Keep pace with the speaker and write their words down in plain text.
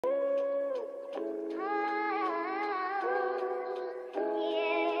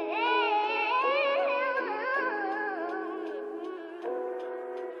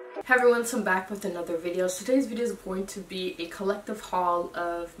Hi everyone, so I'm back with another video. So today's video is going to be a collective haul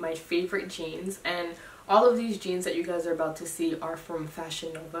of my favorite jeans, and all of these jeans that you guys are about to see are from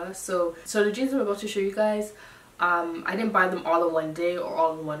Fashion Nova. So the jeans I'm about to show you guys, I didn't buy them all in one day or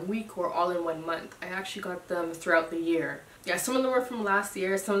all in 1 week or all in 1 month. I actually got them throughout the year. Yeah, some of them were from last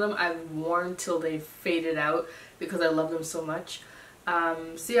year, some of them I've worn till they faded out because I love them so much.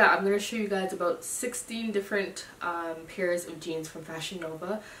 So yeah, I'm going to show you guys about 16 different pairs of jeans from Fashion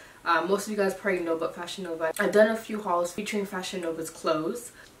Nova. Most of you guys probably know about Fashion Nova. I've done a few hauls featuring Fashion Nova's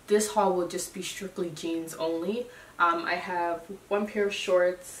clothes. This haul will just be strictly jeans only. I have one pair of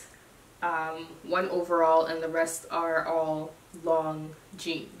shorts, one overall, and the rest are all long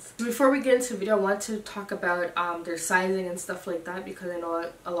jeans. Before we get into the video, I want to talk about their sizing and stuff like that, because I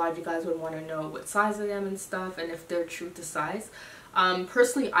know a lot of you guys would want to know what size I am and stuff, and if they're true to size.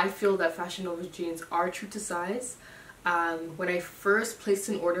 Personally, I feel that Fashion Nova's jeans are true to size. When I first placed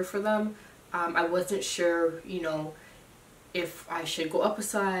an order for them, I wasn't sure, you know, if I should go up a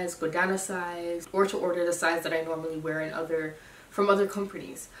size, go down a size, or to order the size that I normally wear from other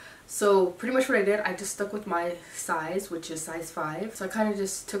companies. So pretty much what I did, I just stuck with my size, which is size 5. So I kind of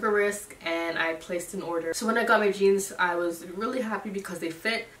just took a risk and I placed an order. So when I got my jeans, I was really happy because they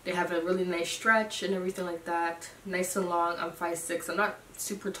fit. They have a really nice stretch and everything like that. Nice and long. I'm 5'6". I'm not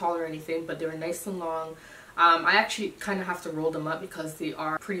super tall or anything, but they were nice and long. I actually kind of have to roll them up because they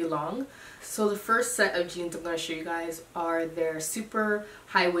are pretty long. So the first set of jeans I'm going to show you guys are their super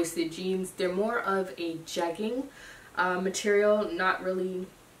high-waisted jeans. They're more of a jegging material, not really,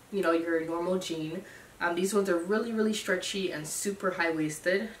 you know, your normal jean. These ones are really stretchy and super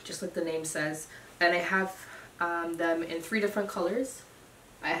high-waisted, just like the name says. And I have them in 3 different colors.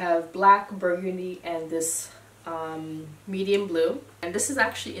 I have black, burgundy, and this medium blue. And this is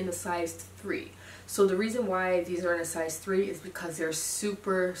actually in a size 3. So the reason why these are in a size 3 is because they're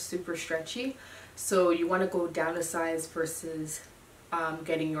super stretchy. So you want to go down a size versus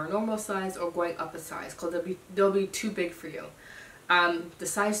getting your normal size or going up a size, because they'll be too big for you. The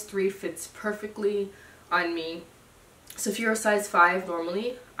size 3 fits perfectly on me. So if you're a size 5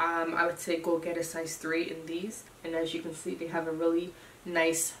 normally, I would say go get a size 3 in these. And as you can see, they have a really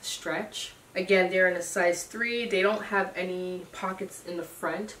nice stretch. Again, they're in a size 3. They don't have any pockets in the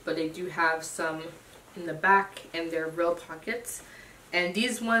front, but they do have some in the back, and they're real pockets. And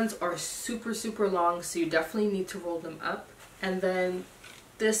these ones are super long, so you definitely need to roll them up. And then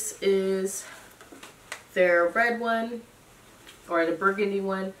this is their red one, or the burgundy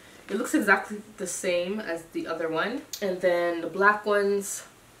one. It looks exactly the same as the other one. And then the black ones,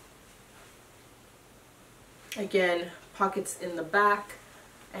 again, pockets in the back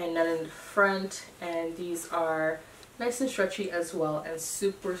and none in the front, and these are nice and stretchy as well, and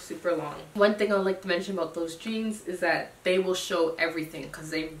super long. One thing I would like to mention about those jeans is that they will show everything, because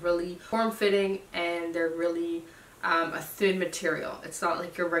they're really form-fitting and they're really a thin material. It's not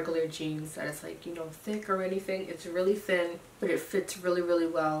like your regular jeans that it's like, you know, thick or anything. It's really thin, but it fits really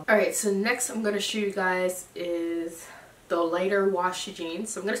well. Alright, so next I'm going to show you guys is the lighter wash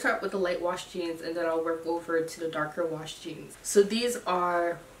jeans. So I'm going to start with the light wash jeans, and then I'll work over to the darker wash jeans. So these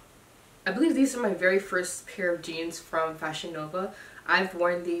are, I believe these are my very first pair of jeans from Fashion Nova. I've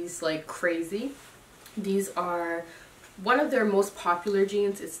worn these like crazy. These are one of their most popular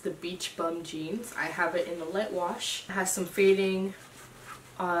jeans. It's the Beach Bum jeans. I have it in the light wash. It has some fading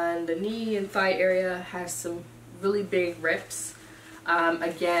on the knee and thigh area. It has some really big rips.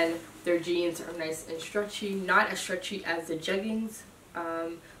 Again, their jeans are nice and stretchy. Not as stretchy as the jeggings,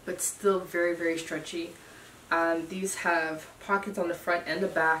 but still very stretchy. These have pockets on the front and the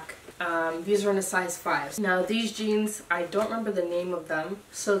back. These are in a size 5. Now these jeans, I don't remember the name of them.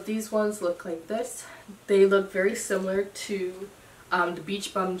 So these ones look like this. They look very similar to the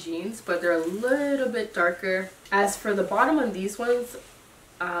Beach Bum jeans, but they're a little bit darker. As for the bottom on these ones,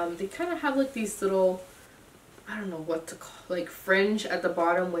 they kind of have like these little, I don't know what to call, like fringe at the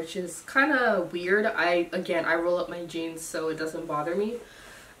bottom, which is kind of weird. Again, I roll up my jeans so it doesn't bother me,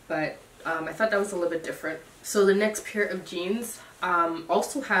 but I thought that was a little bit different. So the next pair of jeans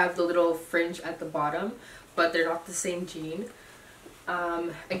also have the little fringe at the bottom, but they're not the same jean.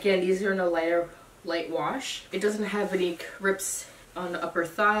 Again, these are in a light wash. It doesn't have any rips on the upper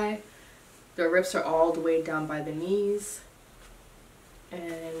thigh. The rips are all the way down by the knees.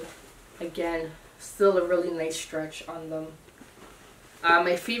 And again, still a really nice stretch on them.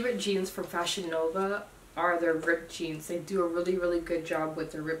 My favorite jeans from Fashion Nova are their ripped jeans. They do a really good job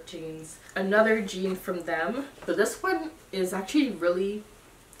with their ripped jeans. Another jean from them, but this one is actually really,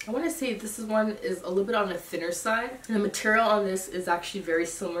 I want to say this one is a little bit on the thinner side. And the material on this is actually very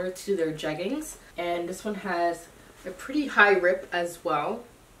similar to their jeggings, and this one has a pretty high rip as well.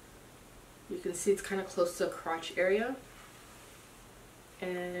 You can see it's kind of close to the crotch area.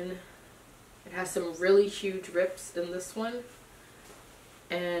 And it has some really huge rips in this one.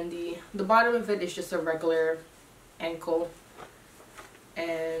 And the bottom of it is just a regular ankle.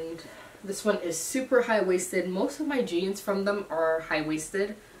 And this one is super high-waisted. Most of my jeans from them are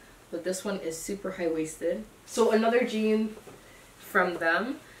high-waisted, but this one is super high-waisted. So another jean from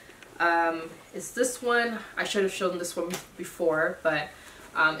them is this one. I should have shown this one before, but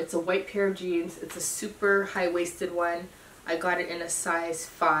it's a white pair of jeans. It's a super high-waisted one. I got it in a size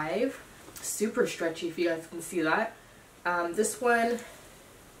 5. Super stretchy, if you guys can see that. This one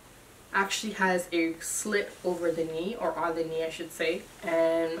actually has a slit over the knee, or on the knee I should say.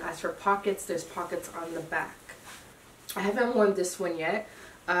 And as for pockets, there's pockets on the back. I haven't worn this one yet,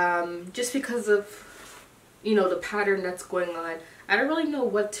 just because of, you know, the pattern that's going on. I don't really know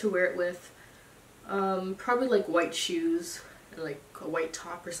what to wear it with. Probably like white shoes and like a white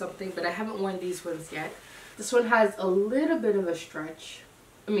top or something, but I haven't worn these ones yet. This one has a little bit of a stretch.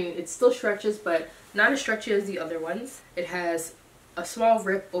 I mean, it still stretches, but not as stretchy as the other ones. It has a small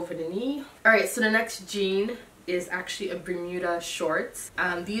rip over the knee. Alright, so the next jean is actually a Bermuda shorts.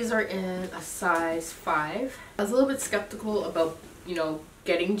 These are in a size 5. I was a little bit skeptical about, you know,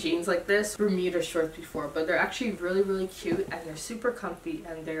 getting jeans like this, Bermuda shorts, before, but they're actually really cute, and they're super comfy,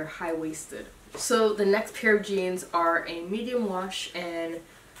 and they're high-waisted. So the next pair of jeans are a medium wash, and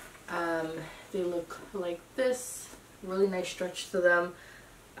they look like this. Really nice stretch to them.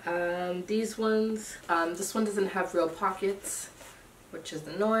 These ones, this one doesn't have real pockets, which is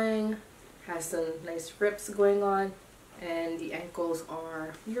annoying. Has some nice rips going on, and the ankles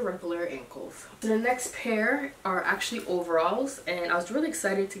are your regular ankles. So the next pair are actually overalls, and I was really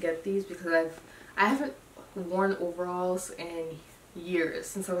excited to get these because I haven't worn overalls in years,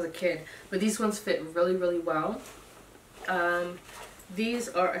 since I was a kid, but these ones fit really well. These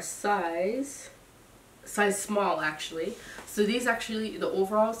are a size small actually. So these actually, the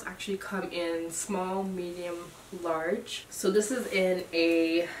overalls actually come in small, medium, large. So this is in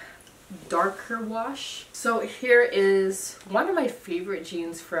a darker wash. So here is one of my favorite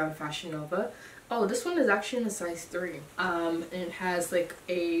jeans from Fashion Nova. Oh, this one is actually in a size 3. And it has like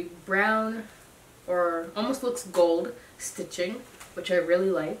a brown, or almost looks gold, stitching, which I really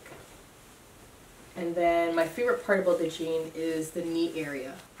like. And then my favorite part about the jean is the knee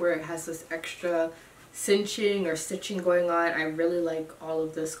area, where it has this extra cinching or stitching going on. I really like all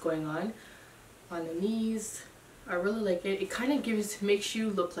of this going on the knees. I really like it. It kind of makes you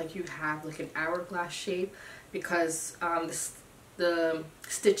look like you have like an hourglass shape, because the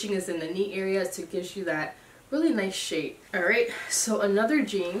stitching is in the knee area, so it gives you that really nice shape. Alright, so another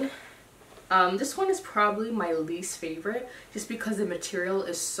jean. This one is probably my least favorite, just because the material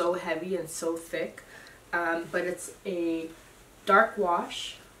is so heavy and so thick. But it's a dark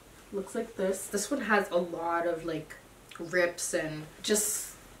wash. Looks like this. This one has a lot of like rips, and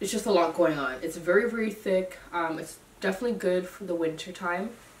it's just a lot going on. It's very thick. It's definitely good for the winter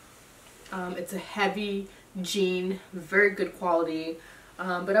time. It's a heavy jean, very good quality.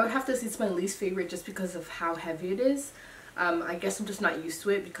 But I would have to say it's my least favorite just because of how heavy it is. I guess I'm just not used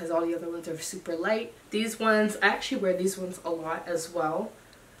to it because all the other ones are super light. These ones, I actually wear these ones a lot as well.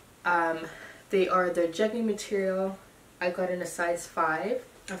 They are the jegging material. I got in a size 5.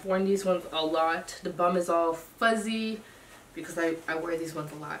 I've worn these ones a lot. The bum is all fuzzy because I wear these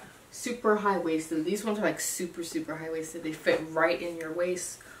ones a lot. Super high-waisted. These ones are like super high-waisted. They fit right in your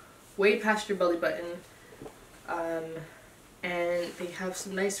waist, way past your belly button. And they have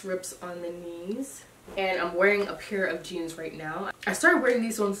some nice rips on the knees. And I'm wearing a pair of jeans right now. I started wearing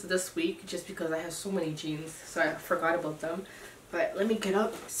these ones this week just because I have so many jeans, so I forgot about them. But let me get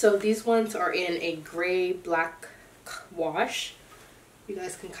up. So these ones are in a gray black wash. You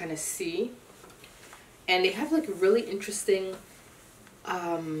guys can kind of see. And they have like a really interesting,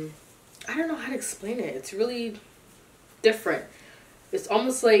 I don't know how to explain it. It's really different. It's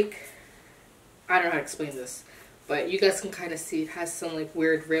almost like, I don't know how to explain this, but you guys can kind of see it has some like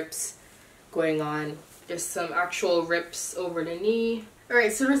weird rips going on. There's some actual rips over the knee.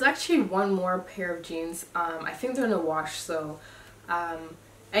 Alright, so there's actually one more pair of jeans. I think they're in a wash, so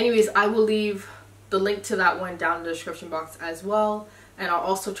anyways, I will leave the link to that one down in the description box as well, and I'll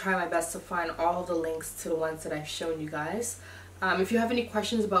also try my best to find all the links to the ones that I've shown you guys. If you have any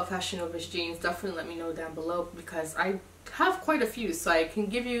questions about Fashion Nova's jeans, definitely let me know down below, because I have quite a few, so I can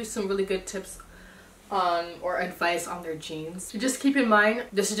give you some really good tips on or advice on their jeans. So just keep in mind,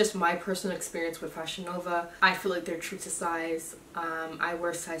 this is just my personal experience with Fashion Nova. I feel like they're true to size. I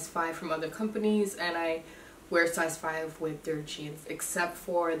wear size 5 from other companies, and I wear size 5 with their jeans, except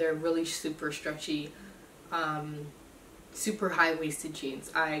for their really super stretchy super high-waisted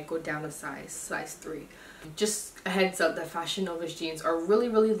jeans. I go down a size 3. Just a heads up that Fashion Nova's jeans are really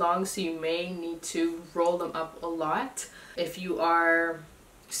long, so you may need to roll them up a lot. If you are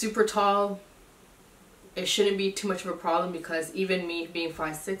super tall, it shouldn't be too much of a problem, because even me being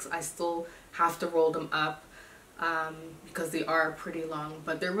 5'6", I still have to roll them up because they are pretty long.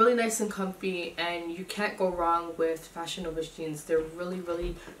 But they're really nice and comfy, and you can't go wrong with Fashion Nova's jeans. They're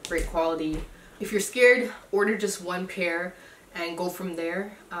really great quality. If you're scared, order just one pair and go from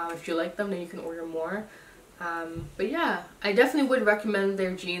there. If you like them, then you can order more. But yeah, I definitely would recommend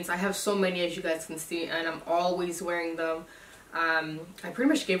their jeans. I have so many, as you guys can see, and I'm always wearing them. I pretty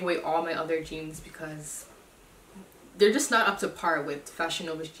much gave away all my other jeans because they're just not up to par with Fashion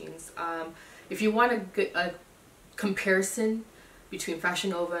Nova's jeans. If you want a comparison between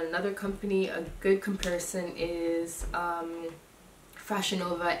Fashion Nova and another company, a good comparison is Fashion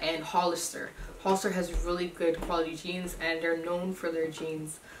Nova and Hollister. Hollister has really good quality jeans, and they're known for their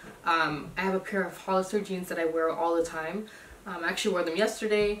jeans. I have a pair of Hollister jeans that I wear all the time. I actually wore them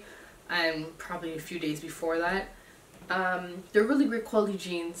yesterday and probably a few days before that. They're really great quality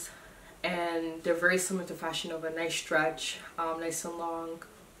jeans, and they're very similar to Fashion Nova. Nice stretch, nice and long,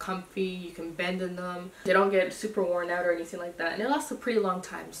 comfy, you can bend in them. They don't get super worn out or anything like that, and it lasts a pretty long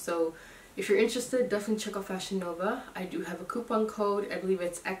time. So if you're interested, definitely check out Fashion Nova. I do have a coupon code. I believe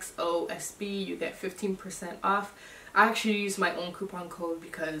it's XOSB. You get 15% off. I actually use my own coupon code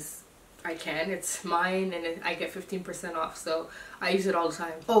because I can. It's mine, and I get 15% off, so I use it all the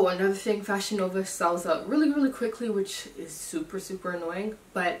time. Oh, another thing, Fashion Nova sells out really quickly, which is super annoying,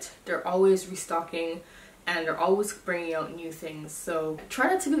 but they're always restocking and they're always bringing out new things. So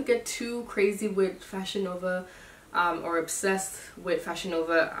try not to get too crazy with Fashion Nova or obsessed with Fashion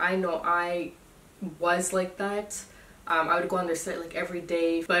Nova. I know I was like that. I would go on their site like every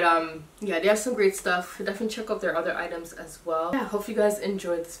day, but yeah, they have some great stuff. Definitely check out their other items as well. Yeah, hope you guys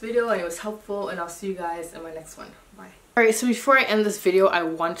enjoyed this video and it was helpful, and I'll see you guys in my next one. Bye. Alright, so before I end this video, I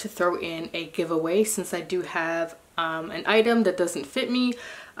want to throw in a giveaway, since I do have an item that doesn't fit me.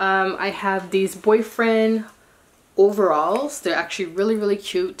 I have these boyfriend overalls. They're actually really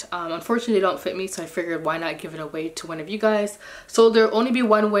cute. Unfortunately, they don't fit me, so I figured why not give it away to one of you guys. So there'll only be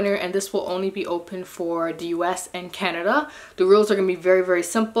one winner, and this will only be open for the US and Canada. The rules are gonna be very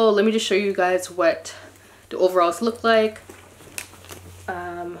simple. Let me just show you guys what the overalls look like.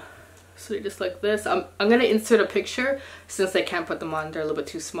 So they're just like this. I'm gonna insert a picture, since I can't put them on, they're a little bit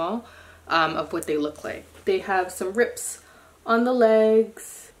too small, of what they look like. They have some rips on the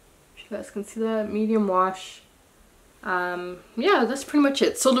legs, if you guys can see that. Medium wash. Yeah, that's pretty much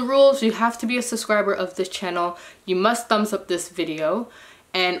it. So the rules: you have to be a subscriber of this channel, you must thumbs up this video,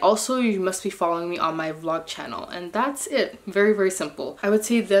 and also you must be following me on my vlog channel, and that's it. Very simple. I would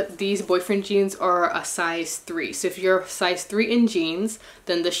say that these boyfriend jeans are a size 3, so if you're a size 3 in jeans,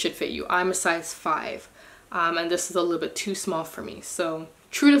 then this should fit you. I'm a size 5, and this is a little bit too small for me. So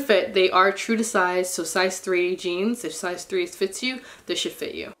true to fit, they are true to size. So size 3 jeans, if size 3 fits you, this should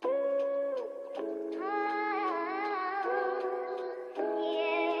fit you.